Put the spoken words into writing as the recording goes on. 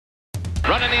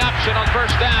Running the option on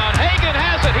first down. Hagan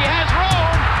has it. He has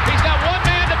room. He's got one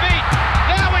man to beat.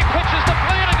 Now he pitches to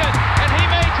Flanagan, and he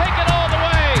may take it all the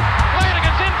way.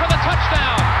 Flanagan's in for the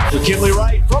touchdown. McKinley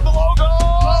Wright from the logo.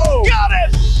 Oh, got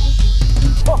it!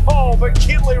 Oh,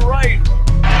 McKinley Wright.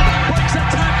 Breaks that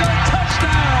time, go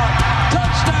touchdown!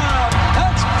 Touchdown!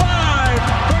 That's 5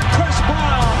 for Chris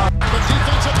Brown. The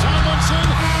defense of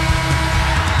Tomlinson.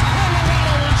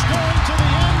 Colorado is going to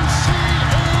the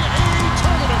NCAA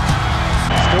tournament.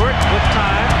 Stewart with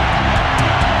time.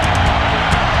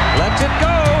 Lets it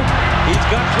go. He's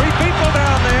got 3 people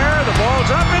down there. The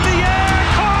ball's up in the air.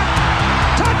 Caught!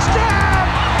 Touchdown!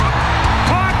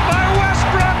 Caught by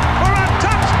Westbrook for a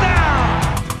touchdown!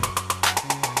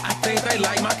 I think they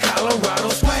like my Colorado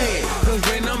swag, cause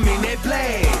when I'm in that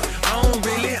play, I don't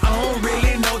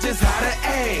really know just how to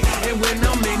act. And when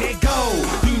I'm in that go,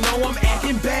 you know I'm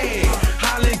acting bad.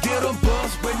 Holla, get a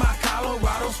bus with my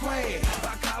Colorado swag.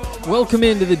 Welcome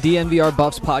into the DNVR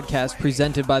Buffs podcast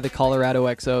presented by the Colorado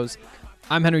XOs.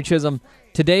 I'm Henry Chisholm.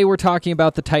 Today we're talking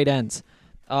about the tight ends.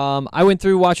 I went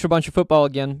through, watched a bunch of football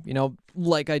again,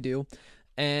 like I do,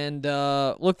 and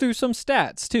looked through some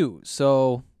stats too.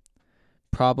 So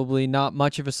probably not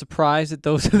much of a surprise that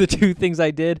those are the two things I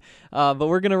did, but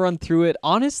we're going to run through it.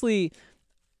 Honestly,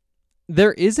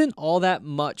 there isn't all that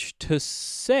much to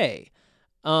say.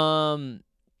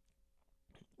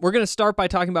 We're going to start by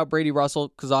talking about Brady Russell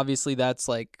because obviously that's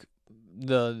like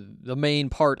the main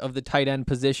part of the tight end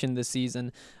position this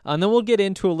season. And then we'll get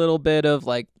into a little bit of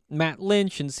like Matt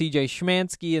Lynch and CJ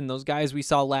Szymanski and those guys we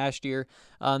saw last year.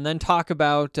 And then talk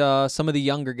about some of the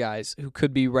younger guys who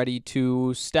could be ready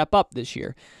to step up this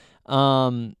year.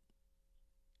 Again,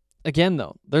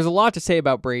 though, there's a lot to say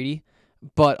about Brady,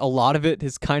 but a lot of it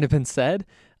has kind of been said.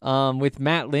 With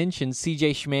Matt Lynch and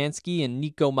CJ Szymanski and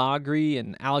Nico Magri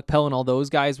and Alec Pell and all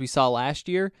those guys we saw last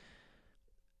year,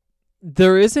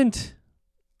 there isn't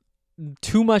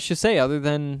too much to say other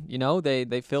than,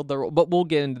 they filled their role, but we'll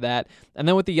get into that. And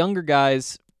then with the younger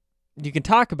guys, you can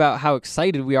talk about how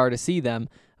excited we are to see them,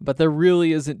 but there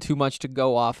really isn't too much to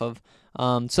go off of.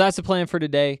 So that's the plan for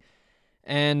today.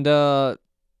 And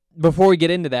before we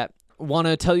get into that, I want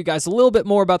to tell you guys a little bit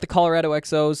more about the Colorado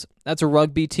XOs. That's a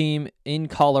rugby team in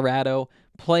Colorado,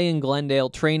 play in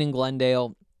Glendale, train in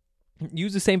Glendale,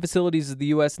 use the same facilities as the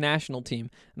U.S. national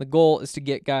team. And the goal is to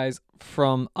get guys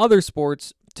from other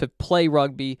sports to play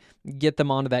rugby, get them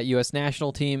onto that U.S.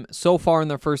 national team. So far in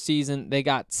their first season, they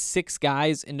got 6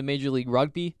 guys into Major League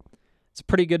Rugby. It's a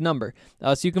pretty good number.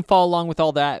 So you can follow along with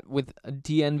all that with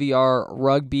DNVR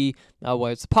Rugby,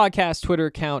 whether it's the podcast, Twitter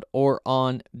account, or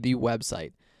on the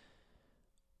website.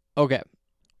 Okay,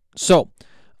 so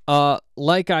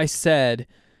like I said,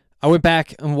 I went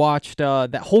back and watched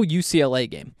that whole UCLA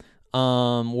game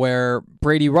where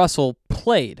Brady Russell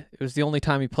played. It was the only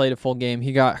time he played a full game.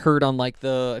 He got hurt on I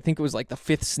think it was the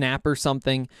 5th snap or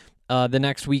something the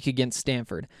next week against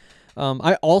Stanford.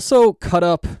 I also cut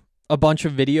up a bunch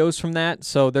of videos from that,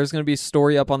 so there's going to be a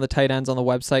story up on the tight ends on the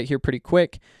website here pretty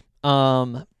quick.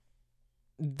 That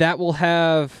will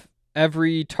have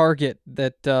every target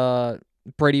that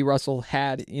Brady Russell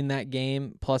had in that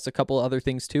game, plus a couple other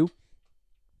things too.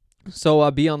 So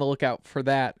be on the lookout for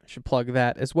that. I should plug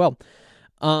that as well.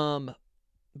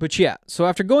 But yeah, so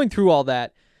after going through all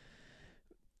that,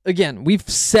 again, we've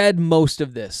said most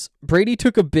of this. Brady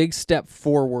took a big step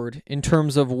forward in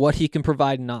terms of what he can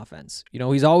provide in offense.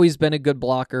 He's always been a good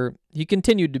blocker. He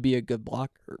continued to be a good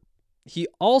blocker. He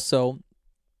also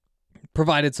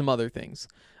provided some other things.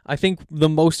 I think the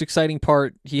most exciting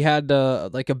part, he had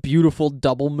a beautiful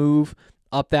double move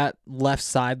up that left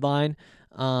sideline.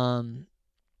 Kind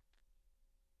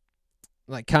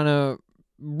of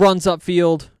runs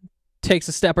upfield, takes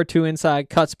a step or two inside,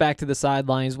 cuts back to the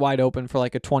sideline, is wide open for a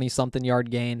 20-something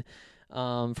yard gain.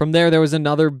 From there was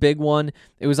another big one.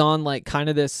 It was on kind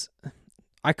of this,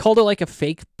 I called it a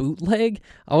fake bootleg.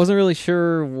 I wasn't really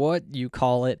sure what you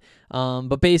call it.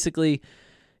 But basically,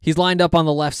 he's lined up on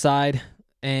the left side,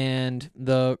 and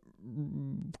the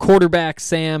quarterback,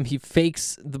 Sam, he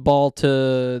fakes the ball to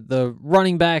the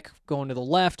running back going to the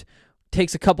left,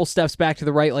 takes a couple steps back to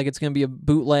the right like it's going to be a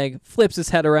bootleg, flips his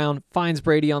head around, finds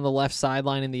Brady on the left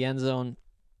sideline in the end zone,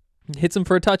 hits him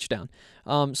for a touchdown.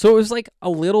 So it was a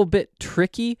little bit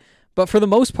tricky, but for the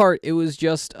most part, it was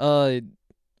just, it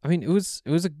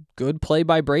was a good play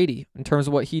by Brady in terms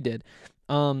of what he did.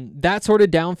 That sort of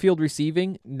downfield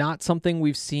receiving, not something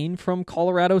we've seen from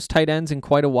Colorado's tight ends in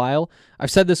quite a while.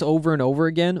 I've said this over and over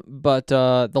again, but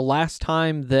the last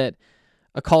time that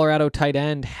a Colorado tight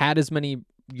end had as many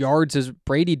yards as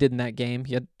Brady did in that game,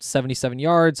 he had 77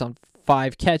 yards on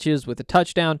 5 catches with a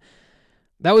touchdown.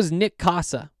 That was Nick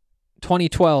Casa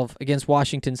 2012 against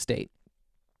Washington State.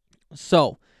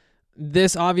 So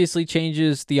this obviously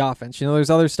changes the offense. There's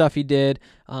other stuff he did,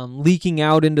 leaking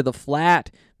out into the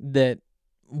flat that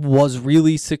was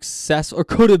really successful or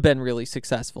could have been really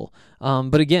successful.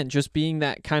 But again, just being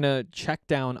that kind of check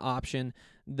down option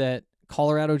that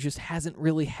Colorado just hasn't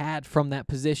really had from that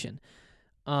position.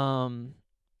 So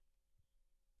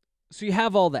you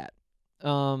have all that.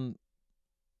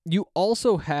 You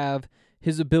also have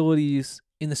his abilities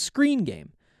in the screen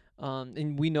game.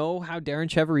 And we know how Darren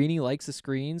Chiaverini likes the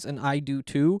screens, and I do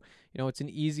too. It's an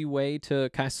easy way to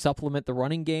kind of supplement the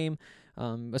running game,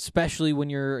 especially when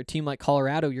you're a team like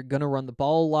Colorado. You're going to run the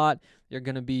ball a lot. You're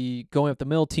going to be going up the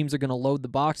middle. Teams are going to load the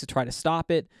box to try to stop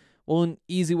it. Well, an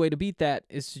easy way to beat that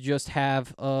is to just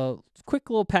have a quick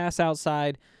little pass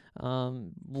outside,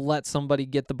 let somebody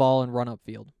get the ball and run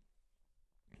upfield.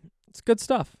 It's good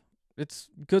stuff.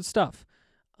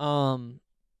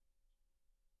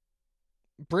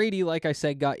 Brady, like I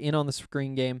said, got in on the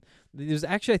screen game. It was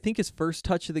actually, I think, his first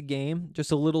touch of the game.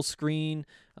 Just a little screen.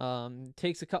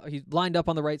 He's lined up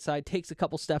on the right side, takes a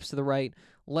couple steps to the right,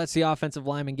 lets the offensive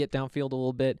lineman get downfield a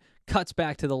little bit, cuts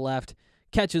back to the left,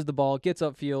 catches the ball, gets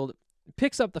upfield,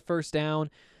 picks up the first down.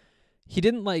 He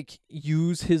didn't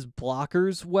use his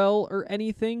blockers well or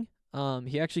anything.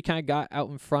 He actually kind of got out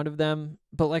in front of them,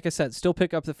 but like I said, still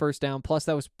pick up the first down. Plus,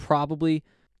 that was probably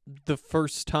the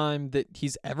first time that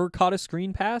he's ever caught a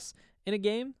screen pass in a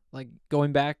game.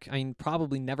 Going back,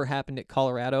 probably never happened at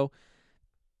Colorado.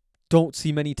 Don't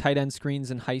see many tight end screens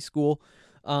in high school.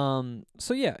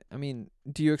 So yeah,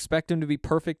 do you expect him to be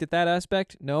perfect at that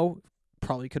aspect? No,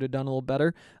 probably could have done a little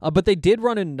better. But they did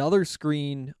run another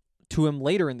screen to him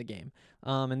later in the game.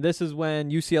 And this is when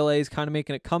UCLA is kind of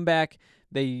making a comeback.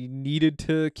 They needed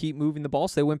to keep moving the ball,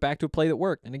 so they went back to a play that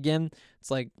worked. And again, it's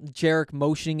Jarek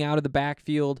motioning out of the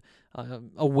backfield,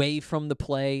 away from the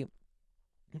play.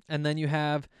 And then you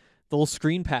have the little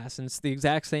screen pass, and it's the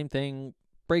exact same thing.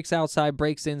 Breaks outside,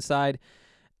 breaks inside.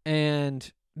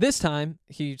 And this time,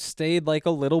 he stayed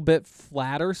a little bit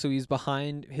flatter, so he's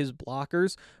behind his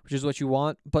blockers, which is what you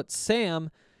want. But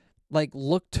Sam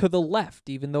looked to the left,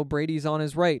 even though Brady's on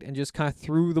his right, and just kind of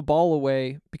threw the ball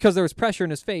away because there was pressure in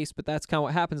his face, but that's kind of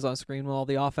what happens on screen when all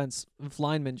the offensive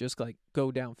linemen just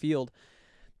go downfield.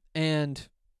 And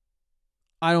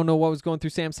I don't know what was going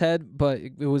through Sam's head, but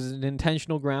it was an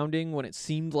intentional grounding when it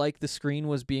seemed like the screen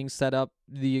was being set up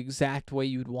the exact way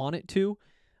you'd want it to.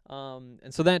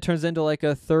 And so then it turns into a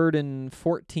 3rd and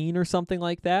 14 or something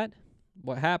like that.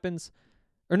 What happens?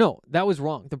 Or no, that was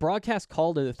wrong. The broadcast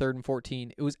called it a 3rd and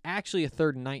 14. It was actually a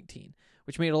 3rd and 19,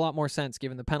 which made a lot more sense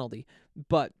given the penalty.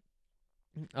 But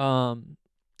on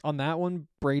that one,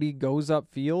 Brady goes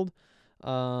upfield,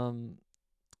 kind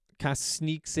of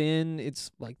sneaks in.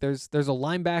 It's there's a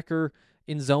linebacker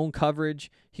in zone coverage.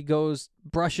 He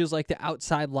brushes the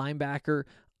outside linebacker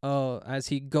as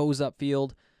he goes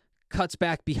upfield, cuts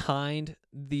back behind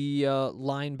the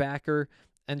linebacker,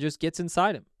 and just gets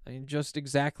inside him. Just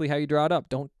exactly how you draw it up.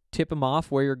 Don't tip him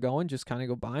off where you're going. Just kind of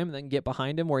go by him and then get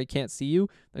behind him where he can't see you.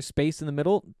 There's space in the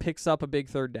middle. Picks up a big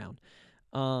 3rd down.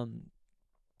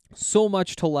 So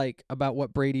much to like about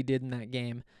what Brady did in that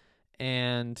game.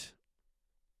 And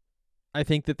I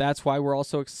think that's why we're all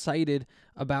so excited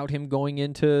about him going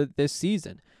into this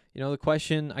season. The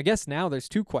question, I guess now there's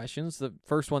 2 questions. The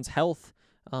first one's health.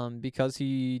 Because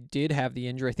he did have the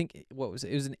injury. I think, it was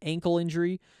an ankle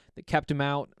injury that kept him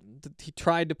out. He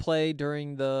tried to play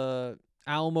during the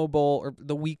Alamo Bowl, or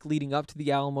the week leading up to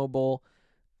the Alamo Bowl.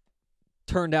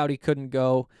 Turned out he couldn't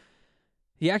go.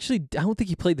 I don't think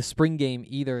he played the spring game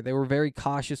either. They were very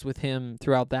cautious with him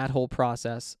throughout that whole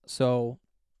process. So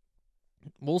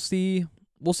we'll see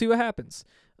what happens.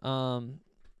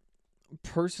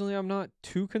 Personally, I'm not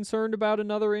too concerned about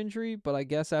another injury, but I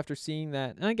guess after seeing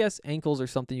that, and I guess ankles are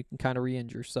something you can kind of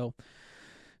re-injure, so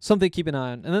something to keep an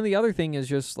eye on. And then the other thing is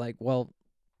just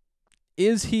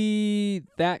is he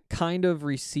that kind of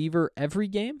receiver every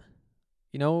game?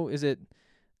 Do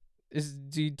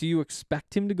you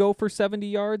expect him to go for 70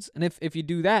 yards? And if you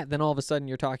do that, then all of a sudden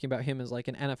you're talking about him as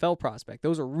an NFL prospect.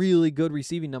 Those are really good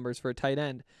receiving numbers for a tight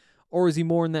end. Or is he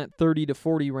more in that 30 to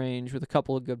 40 range with a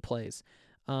couple of good plays?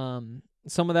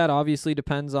 Some of that obviously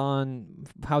depends on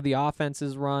how the offense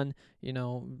is run,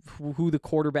 who the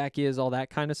quarterback is, all that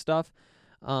kind of stuff.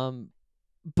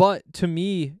 But to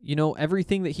me,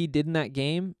 everything that he did in that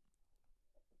game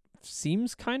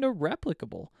seems kind of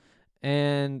replicable.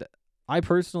 And I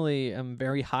personally am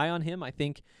very high on him. I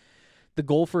think the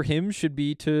goal for him should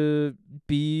be to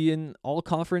be an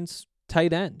all-conference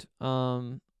tight end,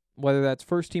 whether that's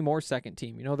first team or second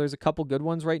team. There's a couple good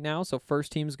ones right now, so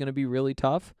first team is going to be really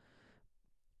tough.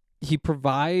 he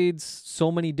provides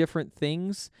so many different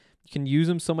things. You can use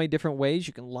him so many different ways.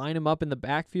 You can line him up in the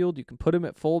backfield. You can put him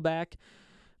at fullback.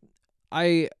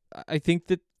 I think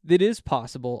that it is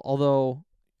possible, although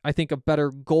I think a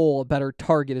better goal, a better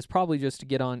target is probably just to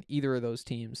get on either of those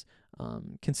teams,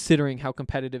 considering how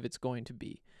competitive it's going to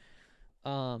be.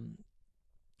 So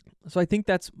I think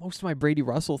that's most of my Brady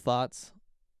Russell thoughts.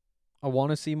 I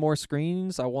want to see more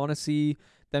screens. I want to see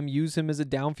them use him as a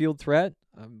downfield threat,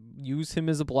 use him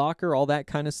as a blocker, all that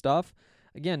kind of stuff.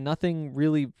 Again, nothing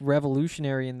really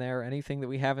revolutionary in there, anything that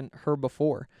we haven't heard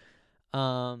before.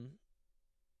 Yeah.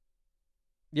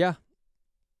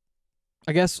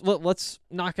 I guess let's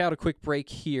knock out a quick break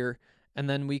here, and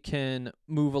then we can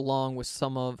move along with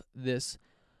some of this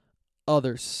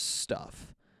other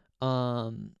stuff.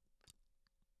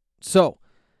 So,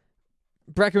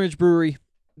 Breckenridge Brewery,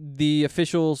 the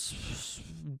official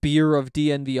beer of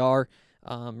DNVR.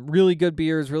 Really good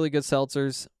beers, really good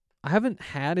seltzers. I haven't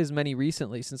had as many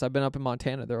recently since I've been up in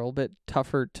Montana. They're a little bit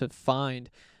tougher to find.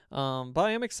 But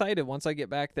I am excited once I get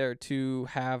back there to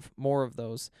have more of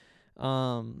those.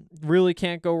 Really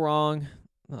can't go wrong.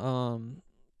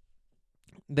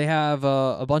 They have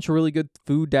a bunch of really good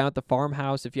food down at the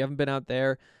farmhouse. If you haven't been out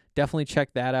there, definitely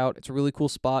check that out. It's a really cool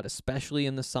spot, especially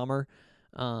in the summer.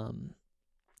 Down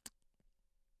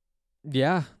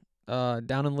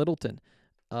in Littleton.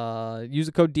 Use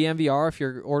the code DNVR if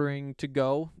you're ordering to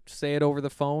go. Say it over the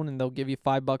phone, and they'll give you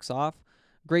 $5 off.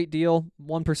 Great deal.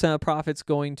 1% of profits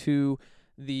going to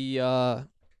the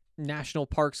National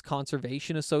Parks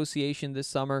Conservation Association this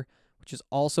summer, which is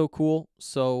also cool.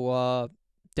 So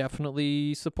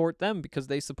definitely support them because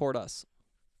they support us.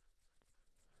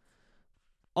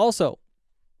 Also,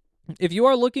 if you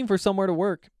are looking for somewhere to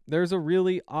work, there's a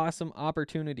really awesome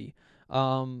opportunity.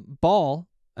 Ball,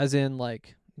 as in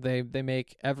like they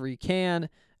make every can,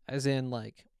 as in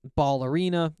like Ball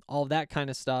Arena, all that kind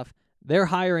of stuff. They're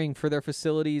hiring for their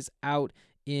facilities out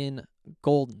in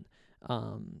Golden.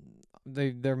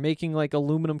 They're making like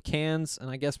aluminum cans and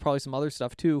I guess probably some other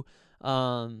stuff too.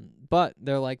 But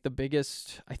they're like the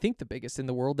biggest in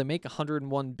the world. They make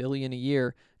 $101 billion a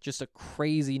year, just a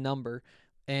crazy number.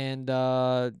 And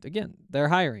again, they're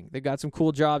hiring. They've got some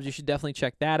cool jobs. You should definitely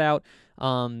check that out.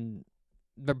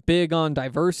 They're big on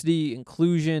diversity,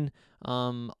 inclusion,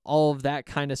 all of that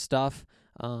kind of stuff.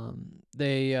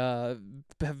 They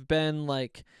have been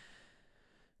like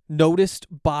noticed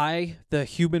by the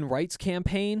Human Rights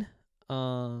Campaign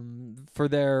for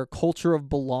their culture of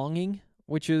belonging,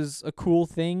 which is a cool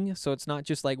thing. So it's not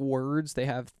just like words. They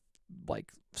have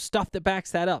like stuff that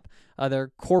backs that up. Their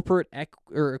corporate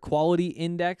equality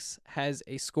index has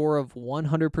a score of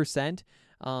 100%.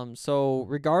 So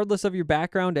regardless of your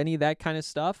background, any of that kind of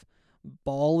stuff,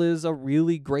 Ball is a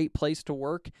really great place to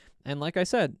work. And like I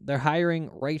said, they're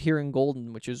hiring right here in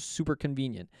Golden, which is super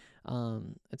convenient.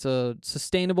 It's a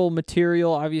sustainable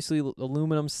material. Obviously,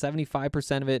 aluminum,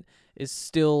 75% of it is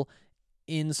still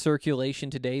in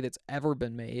circulation today that's ever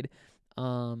been made.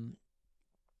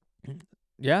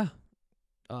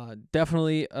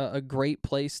 Definitely a great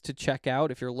place to check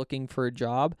out if you're looking for a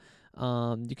job.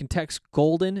 You can text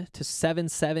Golden to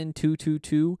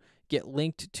 77222, get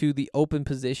linked to the open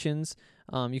positions.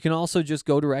 You can also just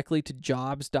go directly to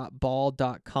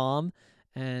jobs.ball.com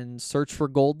and search for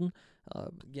Golden.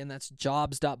 Again, that's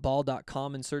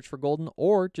jobs.ball.com and search for Golden,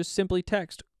 or just simply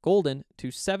text Golden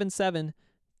to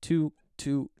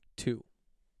 77222.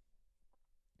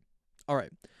 All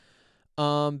right.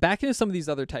 Back into some of these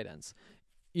other tight ends.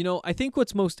 You know, I think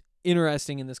what's most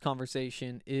interesting in this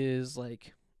conversation is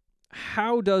like,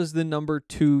 how does the number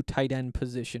 2 tight end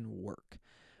position work?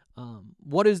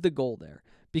 What is the goal there?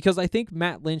 Because I think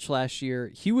Matt Lynch last year,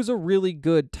 he was a really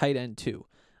good tight end too.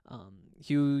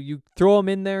 You throw him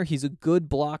in there, he's a good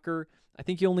blocker. I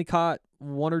think he only caught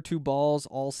 1 or 2 balls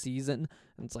all season.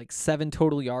 And it's like 7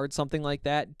 total yards, something like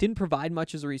that. Didn't provide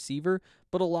much as a receiver,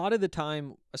 but a lot of the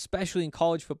time, especially in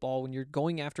college football, when you're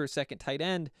going after a second tight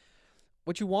end,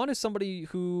 what you want is somebody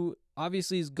who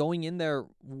obviously is going in there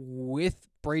with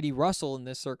Brady Russell in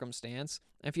this circumstance.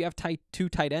 And if you have 2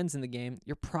 tight ends in the game,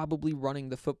 you're probably running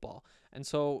the football. And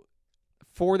so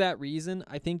for that reason,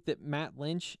 I think that Matt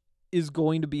Lynch is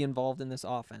going to be involved in this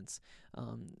offense.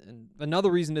 And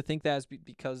another reason to think that is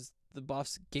because the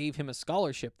Buffs gave him a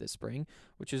scholarship this spring,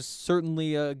 which is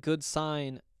certainly a good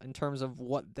sign in terms of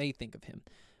what they think of him.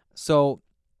 So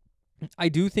I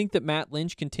do think that Matt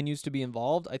Lynch continues to be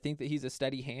involved. I think that he's a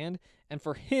steady hand. And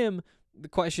for him, the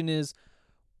question is,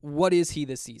 what is he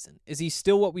this season? Is he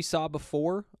still what we saw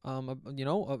before?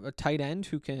 A tight end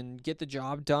who can get the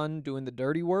job done doing the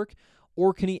dirty work?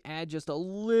 Or can he add just a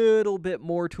little bit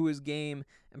more to his game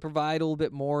and provide a little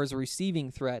bit more as a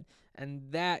receiving threat?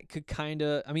 And that could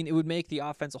it would make the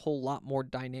offense a whole lot more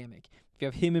dynamic. If you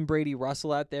have him and Brady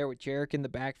Russell out there with Jarek in the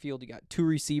backfield, you got 2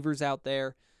 receivers out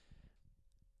there.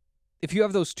 If you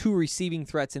have those 2 receiving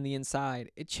threats in the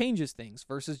inside, it changes things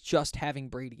versus just having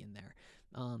Brady in there.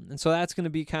 And so that's going to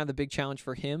be kind of the big challenge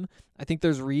for him. I think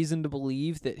there's reason to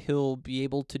believe that he'll be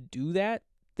able to do that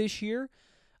this year.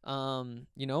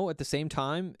 At the same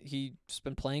time, he's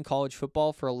been playing college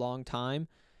football for a long time.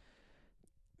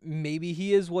 Maybe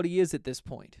he is what he is at this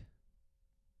point.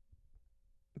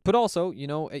 But also, at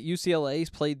UCLA, he's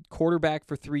played quarterback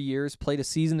for 3 years, played a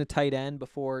season at tight end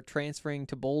before transferring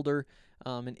to Boulder.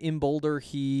 And in Boulder,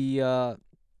 he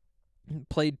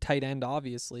played tight end,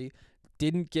 obviously.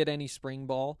 Didn't get any spring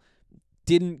ball.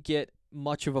 Didn't get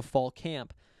much of a fall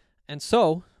camp. And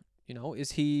so,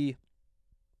 is he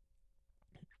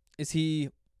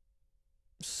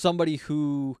somebody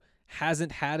who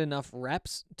hasn't had enough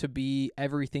reps to be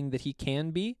everything that he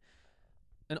can be?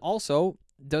 And also,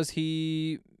 does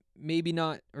he maybe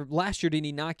not, or last year did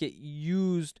he not get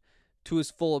used to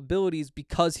his full abilities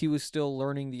because he was still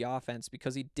learning the offense,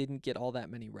 because he didn't get all that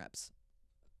many reps?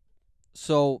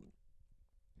 So,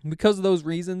 because of those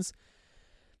reasons,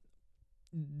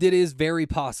 it is very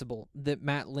possible that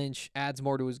Matt Lynch adds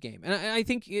more to his game. And I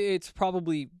think it's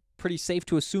probably pretty safe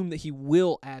to assume that he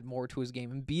will add more to his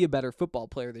game and be a better football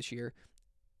player this year.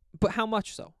 But how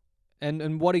much so?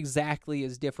 And what exactly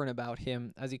is different about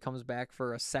him as he comes back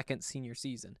for a second senior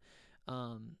season?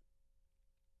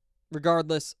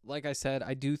 Regardless, like I said,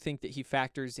 I do think that he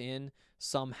factors in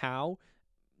somehow.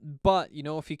 But,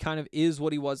 if he kind of is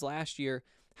what he was last year,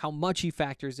 how much he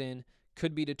factors in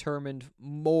could be determined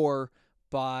more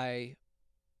by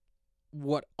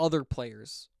what other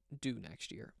players do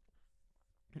next year.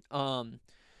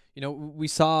 We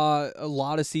saw a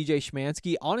lot of CJ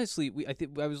Szymanski. Honestly,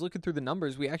 I was looking through the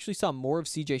numbers. We actually saw more of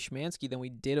CJ Szymanski than we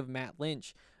did of Matt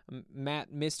Lynch.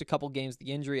 Matt missed a couple games with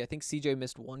the injury. I think CJ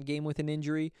missed 1 game with an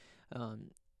injury.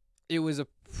 It was a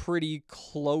pretty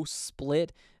close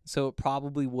split, so it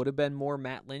probably would have been more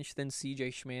Matt Lynch than CJ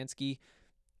Szymanski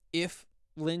if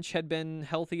Lynch had been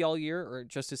healthy all year, or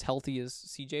just as healthy as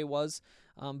CJ was.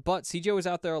 But CJ was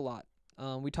out there a lot.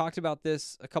 We talked about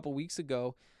this a couple weeks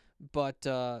ago, but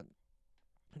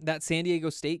that San Diego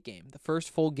State game, the first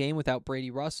full game without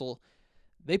Brady Russell,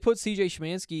 they put C.J.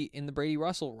 Szymanski in the Brady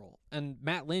Russell role, and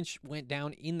Matt Lynch went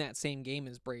down in that same game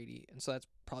as Brady, and so that's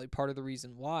probably part of the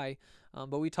reason why.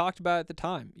 But we talked about it at the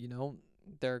time,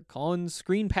 they're calling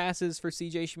screen passes for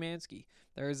C.J. Szymanski.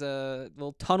 There's a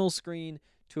little tunnel screen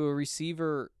to a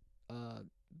receiver,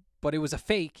 but it was a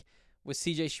fake, with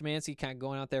C.J. Szymanski kind of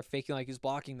going out there faking like he's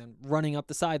blocking, then running up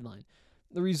the sideline.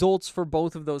 The results for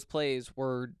both of those plays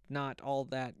were not all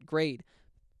that great.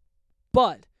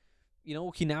 But,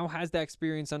 he now has that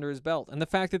experience under his belt. And the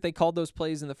fact that they called those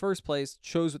plays in the first place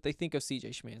shows what they think of C.J.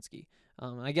 Szymanski.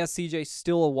 I guess C.J.'s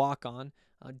still a walk-on.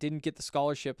 Didn't get the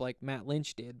scholarship like Matt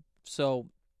Lynch did. So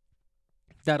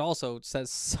that also says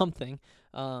something.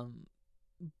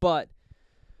 But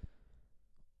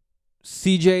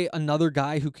CJ, another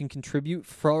guy who can contribute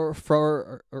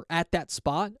or at that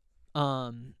spot.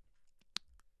 And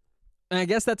I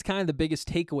guess that's kind of the biggest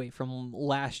takeaway from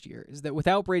last year, is that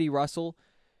without Brady Russell,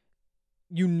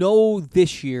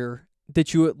 this year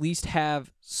that you at least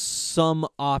have some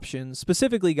options,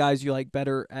 specifically guys you like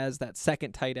better as that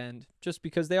second tight end, just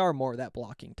because they are more of that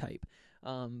blocking type.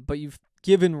 But you've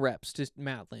given reps to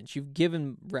Matt Lynch. You've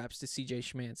given reps to C.J.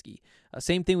 Szymanski.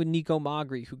 Same thing with Nico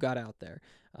Magri, who got out there.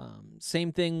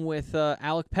 Same thing with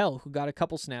Alec Pell, who got a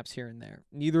couple snaps here and there.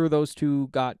 Neither of those two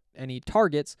got any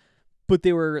targets, but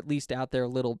they were at least out there a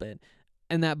little bit,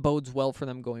 and that bodes well for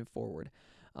them going forward.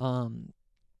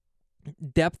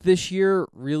 Depth this year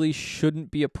really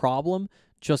shouldn't be a problem,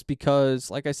 just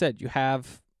because, like I said, you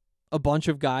have a bunch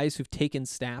of guys who've taken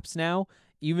snaps now.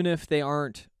 Even if they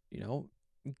aren't,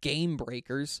 game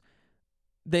breakers,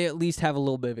 they at least have a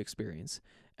little bit of experience.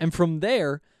 And from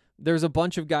there's a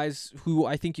bunch of guys who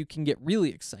I think you can get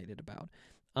really excited about.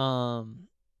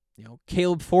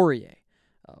 Caleb Fourier,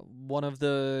 one of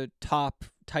the top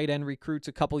tight end recruits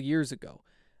a couple years ago.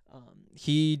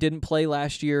 He didn't play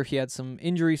last year. He had some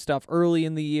injury stuff early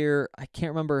in the year. I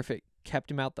can't remember if it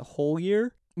kept him out the whole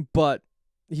year, but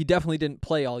he definitely didn't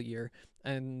play all year.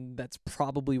 And that's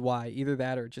probably why. Either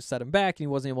that or just set him back and he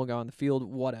wasn't able to go on the field,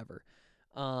 whatever.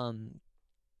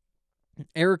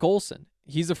 Eric Olson,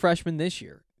 he's a freshman this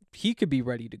year. He could be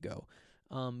ready to go.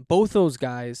 Both those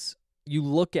guys you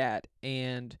look at,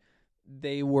 and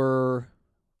they were,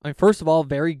 first of all,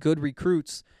 very good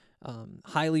recruits,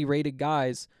 highly rated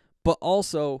guys, but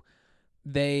also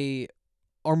they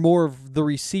are more of the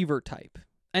receiver type.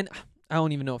 And I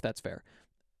don't even know if that's fair.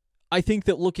 I think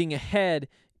that looking ahead,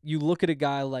 you look at a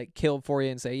guy like Caleb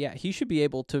Fourier and say, yeah, he should be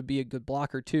able to be a good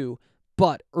blocker too.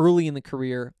 But early in the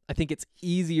career, I think it's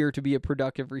easier to be a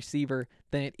productive receiver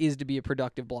than it is to be a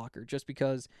productive blocker, just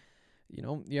because,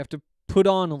 you have to put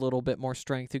on a little bit more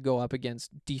strength to go up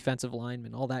against defensive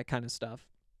linemen, all that kind of stuff.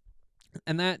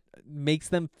 And that makes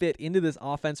them fit into this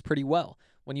offense pretty well.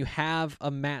 When you have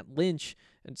a Matt Lynch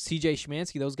and CJ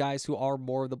Szymanski, those guys who are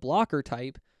more of the blocker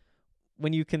type,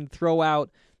 when you can throw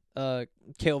out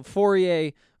Caleb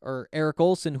Fourier or Eric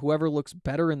Olson, whoever looks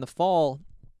better in the fall,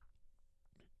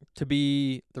 to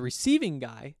be the receiving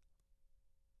guy,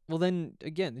 well then,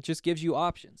 again, it just gives you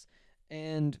options.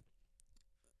 And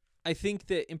I think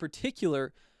that in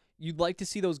particular, you'd like to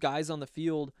see those guys on the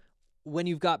field when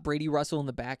you've got Brady Russell in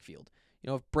the backfield.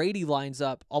 If Brady lines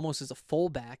up almost as a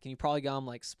fullback and you probably got him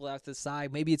like split out to the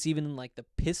side, maybe it's even in like the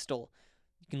pistol,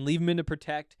 you can leave him in to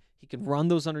protect. He can run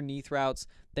those underneath routes.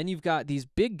 Then you've got these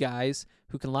big guys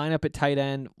who can line up at tight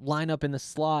end, line up in the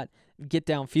slot, get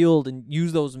downfield, and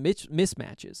use those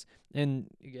mismatches. And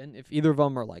again, if either of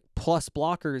them are like plus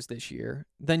blockers this year,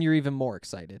 then you're even more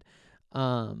excited.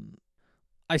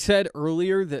 I said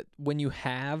earlier that when you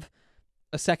have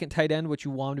a second tight end, what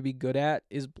you want him to be good at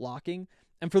is blocking.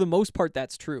 And for the most part,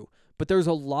 that's true. But there's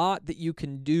a lot that you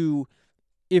can do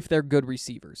if they're good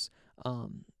receivers.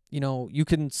 You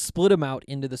can split them out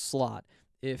into the slot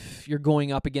if you're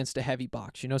going up against a heavy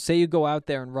box. Say you go out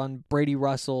there and run Brady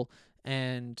Russell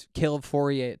and Caleb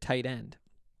Fourier at tight end.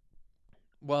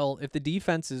 Well, if the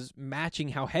defense is matching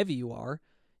how heavy you are,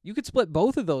 you could split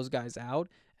both of those guys out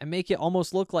and make it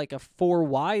almost look like a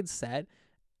 4-wide set,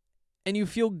 and you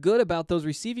feel good about those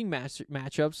receiving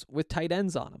matchups with tight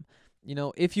ends on them.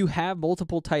 If you have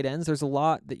multiple tight ends, there's a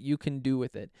lot that you can do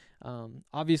with it.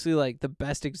 Obviously, like the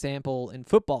best example in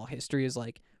football history is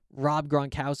like Rob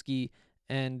Gronkowski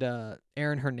and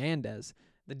Aaron Hernandez,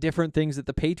 the different things that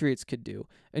the Patriots could do.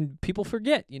 And people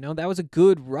forget, that was a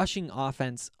good rushing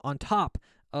offense on top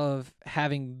of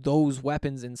having those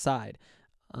weapons inside.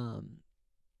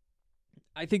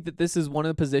 I think that this is one of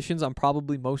the positions I'm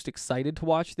probably most excited to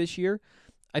watch this year.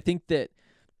 I think that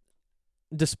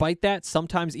despite that,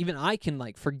 sometimes even I can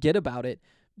forget about it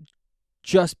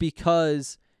just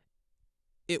because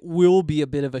it will be a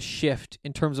bit of a shift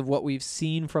in terms of what we've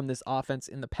seen from this offense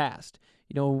in the past.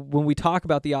 When we talk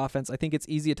about the offense, I think it's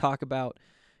easy to talk about,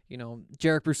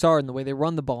 Jarek Broussard and the way they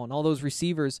run the ball and all those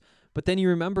receivers. But then you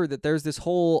remember that there's this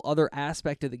whole other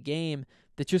aspect of the game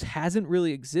that just hasn't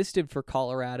really existed for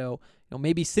Colorado,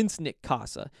 maybe since Nick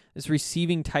Casa, this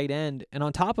receiving tight end. And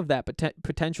on top of that,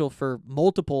 potential for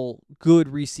multiple good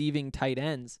receiving tight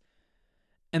ends.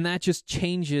 And that just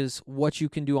changes what you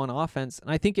can do on offense. And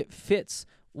I think it fits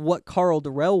what Carl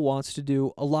Durrell wants to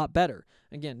do a lot better.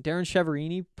 Again, Darren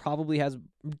Chiaverini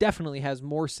definitely has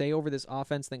more say over this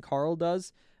offense than Carl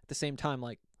does. At the same time,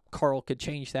 Carl could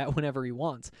change that whenever he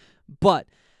wants. But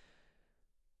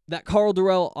that Carl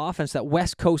Durrell offense, that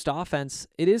West Coast offense,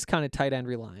 it is kind of tight end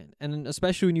reliant. And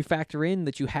especially when you factor in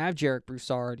that you have Jarek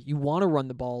Broussard, you want to run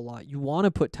the ball a lot. You want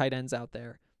to put tight ends out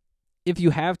there. If you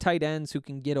have tight ends who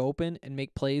can get open and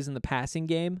make plays in the passing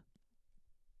game,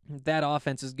 that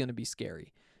offense is going to be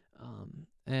scary.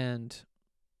 And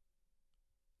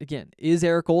again, is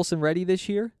Eric Olson ready this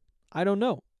year? I don't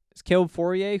know. Is Caleb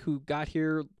Fourier, who got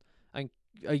here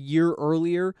a year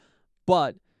earlier,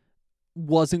 but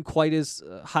wasn't quite as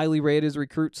highly rated as a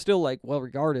recruit, still well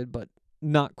regarded, but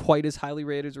not quite as highly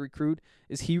rated as a recruit.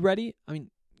 Is he ready? I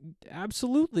mean,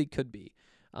 absolutely could be.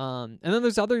 And then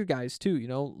there's other guys too,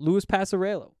 Luis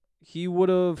Passarello. He would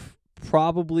have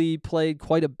probably played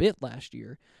quite a bit last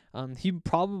year. Him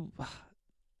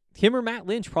or Matt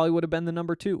Lynch probably would have been the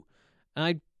number 2. And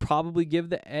I'd probably give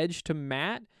the edge to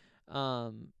Matt.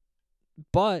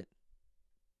 But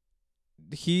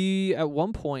he at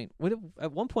one point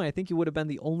I think he would have been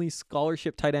the only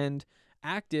scholarship tight end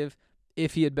active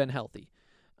if he had been healthy.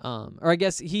 Or I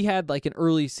guess he had an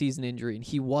early season injury and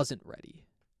he wasn't ready.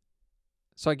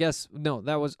 So I guess, no,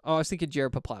 I was thinking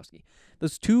Jared Poplawski.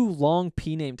 Those 2 long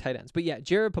P-name tight ends. But yeah,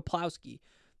 Jared Poplawski,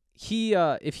 he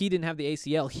if he didn't have the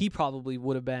ACL, he probably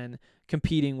would have been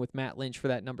competing with Matt Lynch for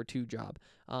that number 2 job.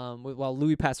 While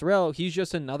Luis Passarello, he's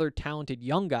just another talented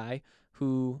young guy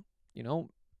who,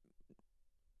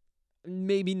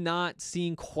 maybe not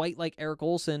seeing quite like Eric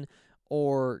Olson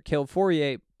or Caleb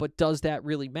Fourier, but does that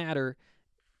really matter?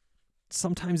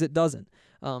 Sometimes it doesn't.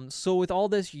 So with all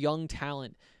this young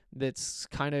talent that's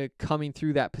kind of coming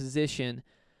through that position,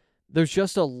 there's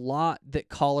just a lot that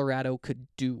Colorado could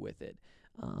do with it.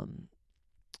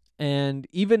 And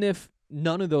even if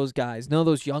none of those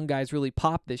young guys really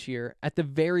popped this year. At the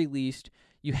very least,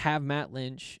 you have Matt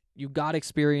Lynch. You got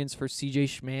experience for C.J.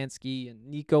 Schmansky and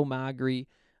Nico Magri,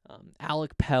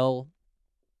 Alec Pell.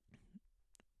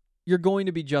 You're going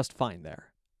to be just fine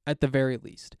there, at the very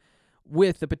least,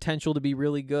 with the potential to be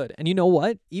really good. And you know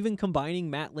what? Even combining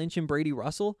Matt Lynch and Brady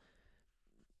Russell,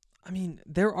 I mean,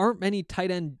 there aren't many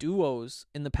tight end duos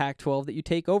in the Pac-12 that you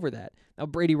take over that. Now,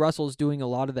 Brady Russell is doing a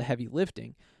lot of the heavy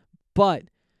lifting, but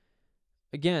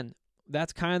again,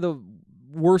 that's kind of the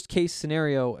worst case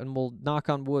scenario, and we'll knock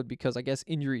on wood because I guess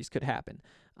injuries could happen.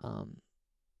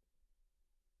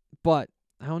 But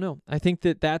I don't know. I think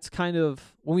that's kind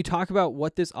of when we talk about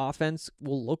what this offense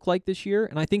will look like this year,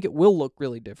 and I think it will look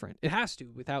really different. It has to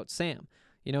without Sam.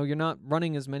 You're not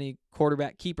running as many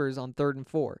quarterback keepers on 3rd and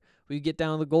 4. When you get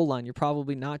down to the goal line, you're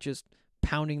probably not just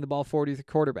pounding the ball 40 with the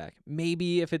quarterback.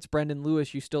 Maybe if it's Brendan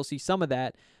Lewis, you still see some of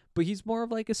that, but he's more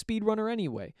of like a speed runner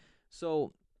anyway.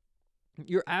 So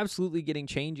you're absolutely getting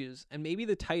changes, and maybe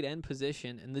the tight end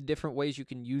position and the different ways you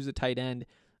can use a tight end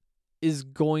is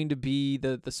going to be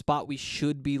the spot we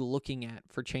should be looking at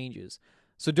for changes.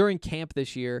 So during camp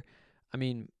this year, I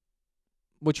mean,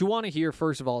 what you want to hear,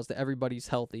 first of all, is that everybody's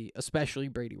healthy, especially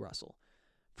Brady Russell.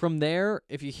 From there,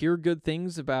 if you hear good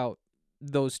things about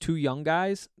those two young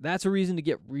guys, that's a reason to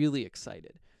get really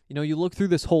excited. You look through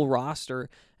this whole roster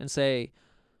and say,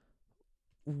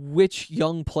 which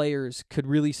young players could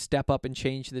really step up and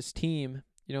change this team?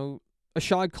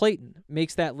 Ashad Clayton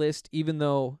makes that list, even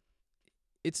though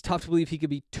it's tough to believe he could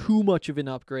be too much of an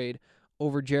upgrade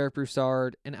over Jarek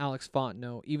Broussard and Alex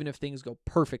Fontenot, even if things go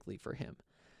perfectly for him.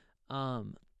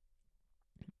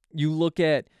 You look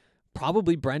at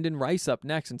probably Brendan Rice up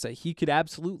next and say he could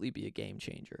absolutely be a game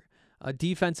changer.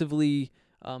 Defensively,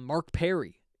 Mark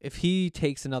Perry, if he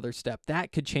takes another step,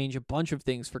 that could change a bunch of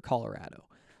things for Colorado.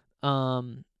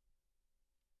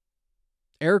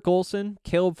 Eric Olson,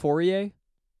 Caleb Fourier,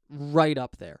 right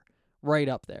up there.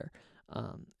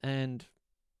 And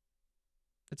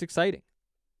it's exciting.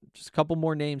 Just a couple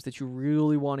more names that you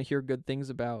really want to hear good things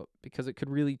about because it could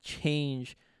really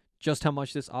change just how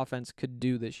much this offense could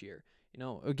do this year.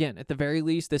 Again, at the very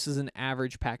least, this is an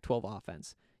average Pac-12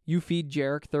 offense. You feed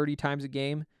Jarek 30 times a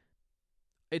game,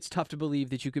 it's tough to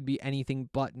believe that you could be anything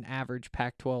but an average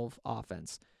Pac-12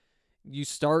 offense. You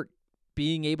start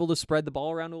being able to spread the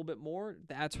ball around a little bit more,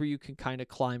 that's where you can kind of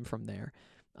climb from there.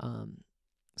 Again,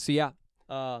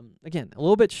 a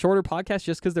little bit shorter podcast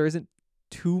just because there isn't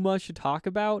too much to talk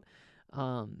about.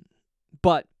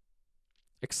 But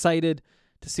excited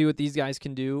to see what these guys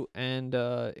can do and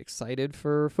excited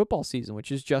for football season,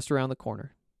 which is just around the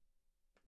corner.